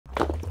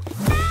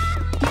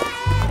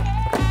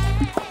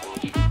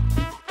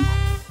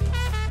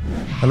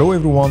Hello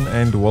everyone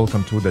and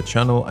welcome to the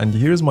channel, and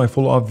here's my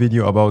follow-up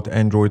video about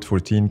Android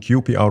 14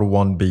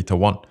 QPR1 Beta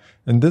 1.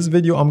 In this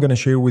video, I'm going to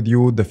share with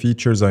you the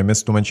features I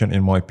missed to mention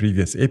in my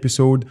previous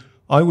episode.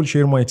 I will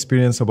share my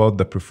experience about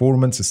the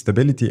performance,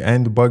 stability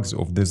and bugs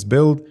of this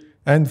build.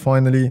 And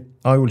finally,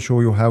 I will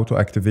show you how to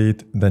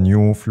activate the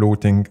new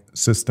floating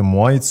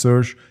system-wide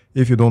search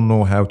if you don't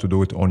know how to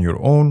do it on your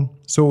own.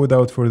 So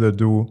without further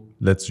ado,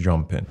 let's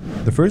jump in.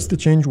 The first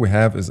change we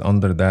have is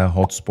under the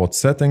hotspot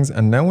settings,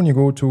 and now when you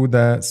go to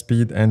the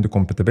speed and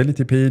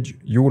compatibility page,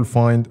 you will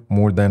find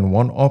more than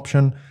one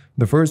option.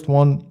 The first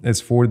one is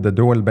for the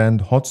dual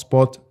band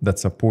hotspot that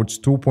supports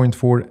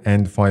 2.4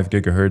 and 5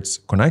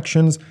 GHz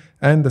connections,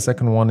 and the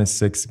second one is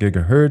 6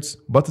 GHz,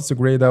 but it's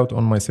grayed out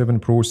on my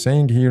 7 Pro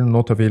saying here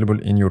not available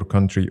in your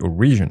country or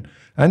region.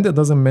 And it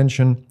doesn't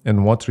mention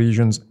in what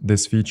regions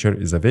this feature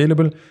is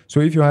available.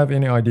 So if you have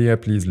any idea,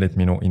 please let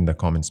me know in the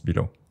comments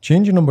below.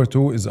 Change number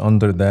 2 is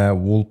under the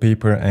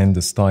wallpaper and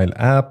the style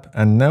app.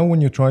 And now when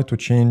you try to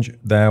change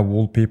the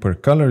wallpaper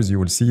colors, you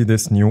will see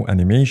this new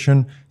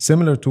animation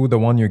similar to the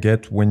one you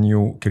get when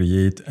you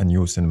create a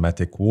new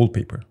cinematic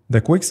wallpaper.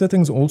 The quick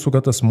settings also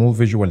got a small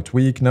visual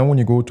tweak. Now when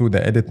you go to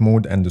the edit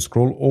mode and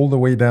scroll all the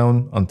way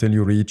down until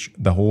you reach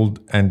the hold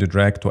and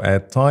drag to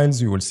add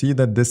tiles, you will see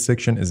that this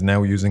section is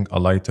now using a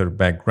lighter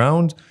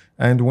background.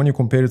 And when you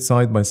compare it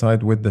side by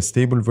side with the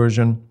stable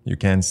version, you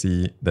can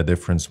see the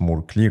difference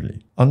more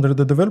clearly. Under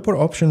the developer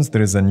options,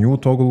 there is a new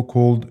toggle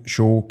called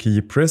Show Key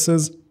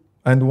Presses.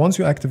 And once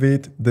you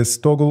activate this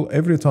toggle,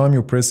 every time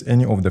you press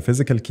any of the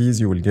physical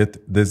keys, you will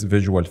get this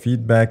visual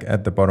feedback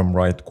at the bottom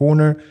right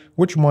corner,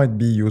 which might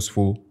be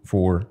useful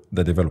for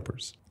the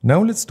developers.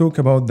 Now let's talk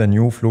about the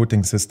new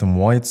floating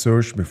system-wide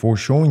search before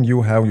showing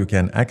you how you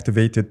can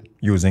activate it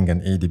using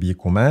an ADB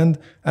command.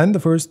 And the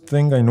first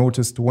thing I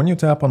noticed, when you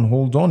tap and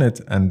hold on it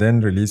and then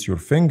release your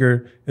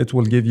finger, it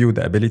will give you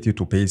the ability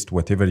to paste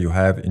whatever you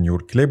have in your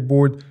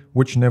clipboard,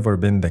 which never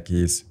been the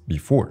case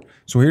before.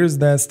 So here's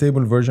the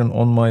stable version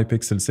on my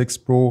Pixel 6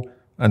 Pro,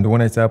 and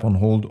when I tap and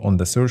hold on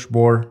the search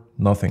bar,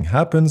 nothing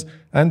happens,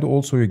 and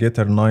also you get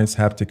a nice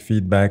haptic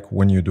feedback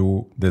when you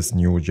do this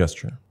new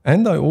gesture.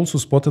 And I also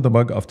spotted a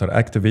bug after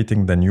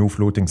activating the new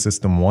floating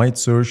system-wide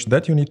search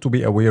that you need to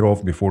be aware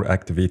of before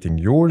activating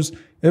yours.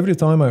 Every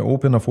time I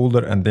open a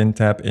folder and then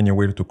tap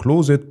anywhere to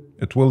close it,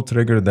 it will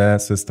trigger the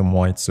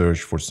system-wide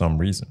search for some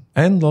reason.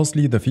 And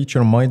lastly, the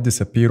feature might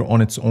disappear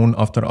on its own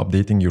after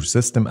updating your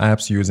system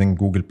apps using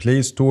Google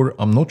Play Store.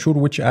 I'm not sure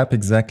which app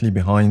exactly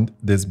behind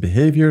this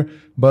behavior,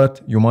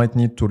 but you might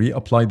need to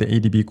reapply the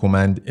ADB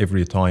command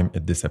every time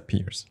it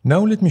disappears. Now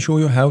let me show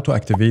you how to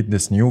activate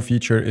this new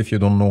feature if you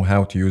don't know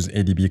how to use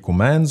ADB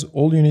commands.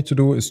 All you need to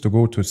do is to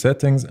go to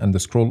settings and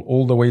scroll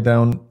all the way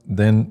down,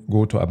 then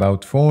go to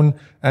about phone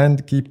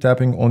and keep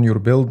tapping on your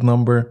build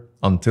number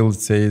until it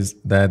says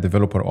that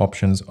developer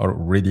options are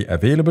already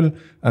available.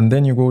 And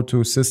then you go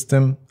to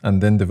system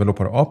and then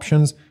developer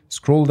options,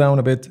 scroll down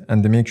a bit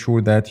and make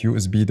sure that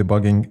USB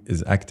debugging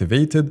is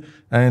activated.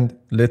 And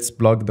let's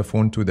plug the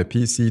phone to the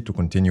PC to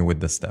continue with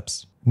the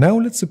steps. Now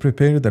let's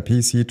prepare the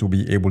PC to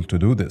be able to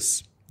do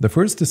this. The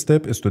first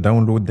step is to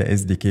download the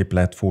SDK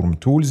platform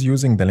tools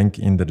using the link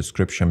in the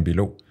description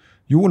below.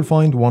 You will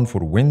find one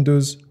for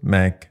Windows,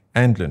 Mac,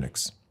 and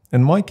Linux.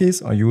 In my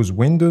case, I use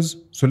Windows,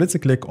 so let's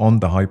click on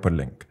the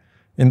hyperlink.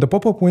 In the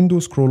pop-up window,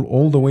 scroll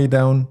all the way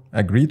down,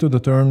 agree to the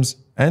terms,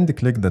 and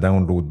click the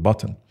download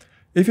button.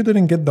 If you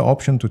didn't get the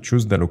option to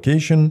choose the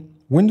location,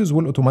 Windows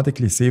will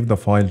automatically save the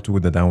file to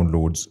the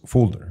downloads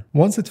folder.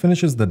 Once it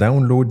finishes the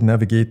download,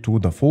 navigate to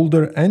the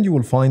folder and you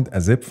will find a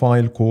zip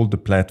file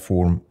called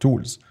Platform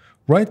Tools.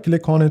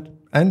 Right-click on it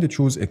and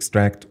choose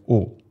Extract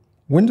All.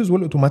 Windows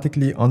will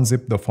automatically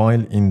unzip the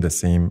file in the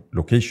same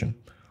location.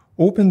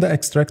 Open the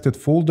extracted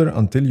folder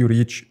until you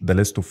reach the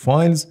list of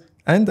files,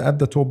 and at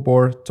the top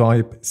bar,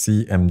 type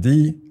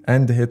CMD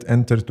and hit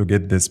enter to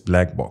get this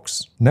black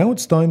box. Now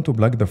it's time to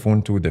plug the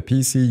phone to the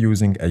PC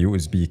using a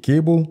USB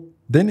cable,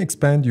 then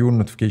expand your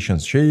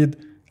notifications shade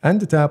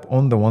and tap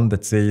on the one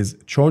that says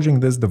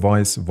charging this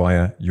device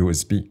via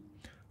USB.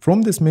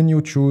 From this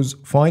menu, choose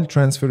File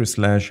Transfer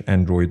 /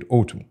 Android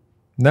Auto.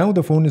 Now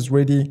the phone is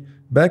ready.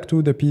 Back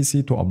to the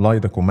PC to apply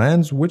the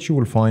commands, which you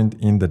will find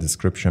in the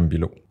description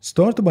below.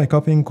 Start by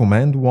copying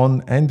command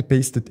 1 and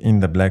paste it in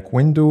the black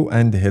window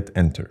and hit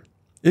enter.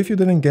 If you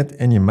didn't get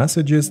any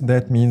messages,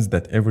 that means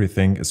that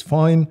everything is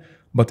fine.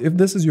 But if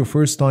this is your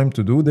first time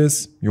to do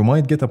this, you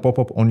might get a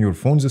pop-up on your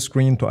phone's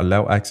screen to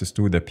allow access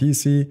to the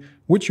PC,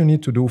 which you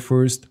need to do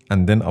first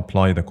and then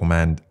apply the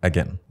command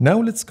again. Now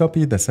let's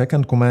copy the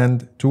second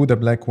command to the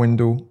black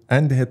window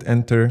and hit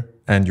enter,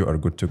 and you are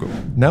good to go.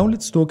 Now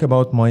let's talk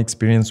about my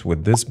experience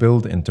with this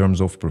build in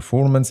terms of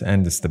performance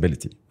and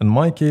stability. In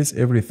my case,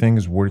 everything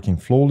is working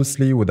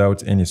flawlessly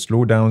without any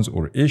slowdowns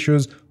or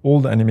issues.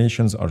 All the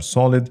animations are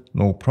solid,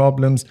 no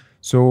problems.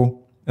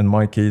 So in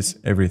my case,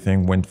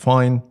 everything went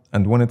fine.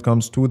 And when it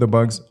comes to the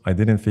bugs, I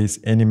didn't face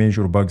any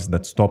major bugs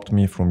that stopped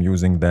me from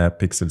using the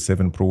Pixel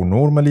 7 Pro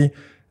normally.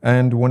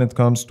 And when it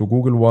comes to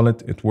Google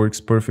Wallet, it works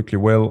perfectly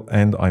well,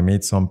 and I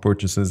made some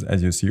purchases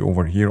as you see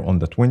over here on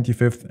the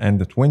 25th and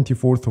the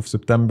 24th of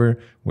September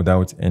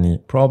without any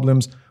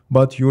problems.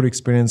 But your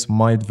experience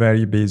might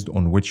vary based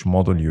on which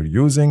model you're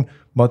using,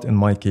 but in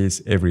my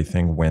case,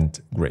 everything went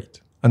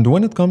great. And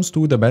when it comes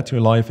to the battery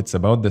life, it's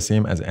about the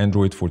same as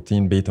Android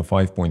 14 Beta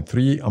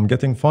 5.3. I'm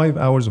getting 5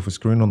 hours of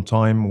screen on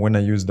time when I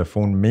use the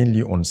phone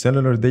mainly on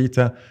cellular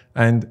data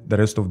and the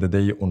rest of the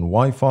day on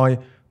Wi-Fi.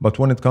 But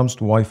when it comes to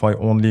Wi-Fi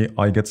only,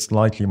 I get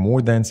slightly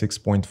more than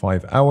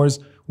 6.5 hours,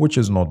 which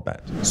is not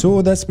bad.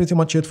 So that's pretty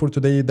much it for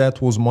today.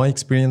 That was my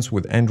experience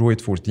with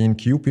Android 14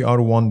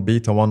 QPR1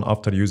 Beta 1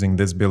 after using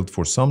this build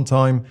for some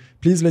time.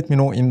 Please let me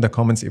know in the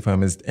comments if I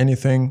missed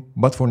anything.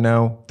 But for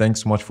now,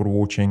 thanks so much for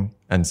watching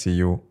and see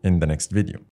you in the next video.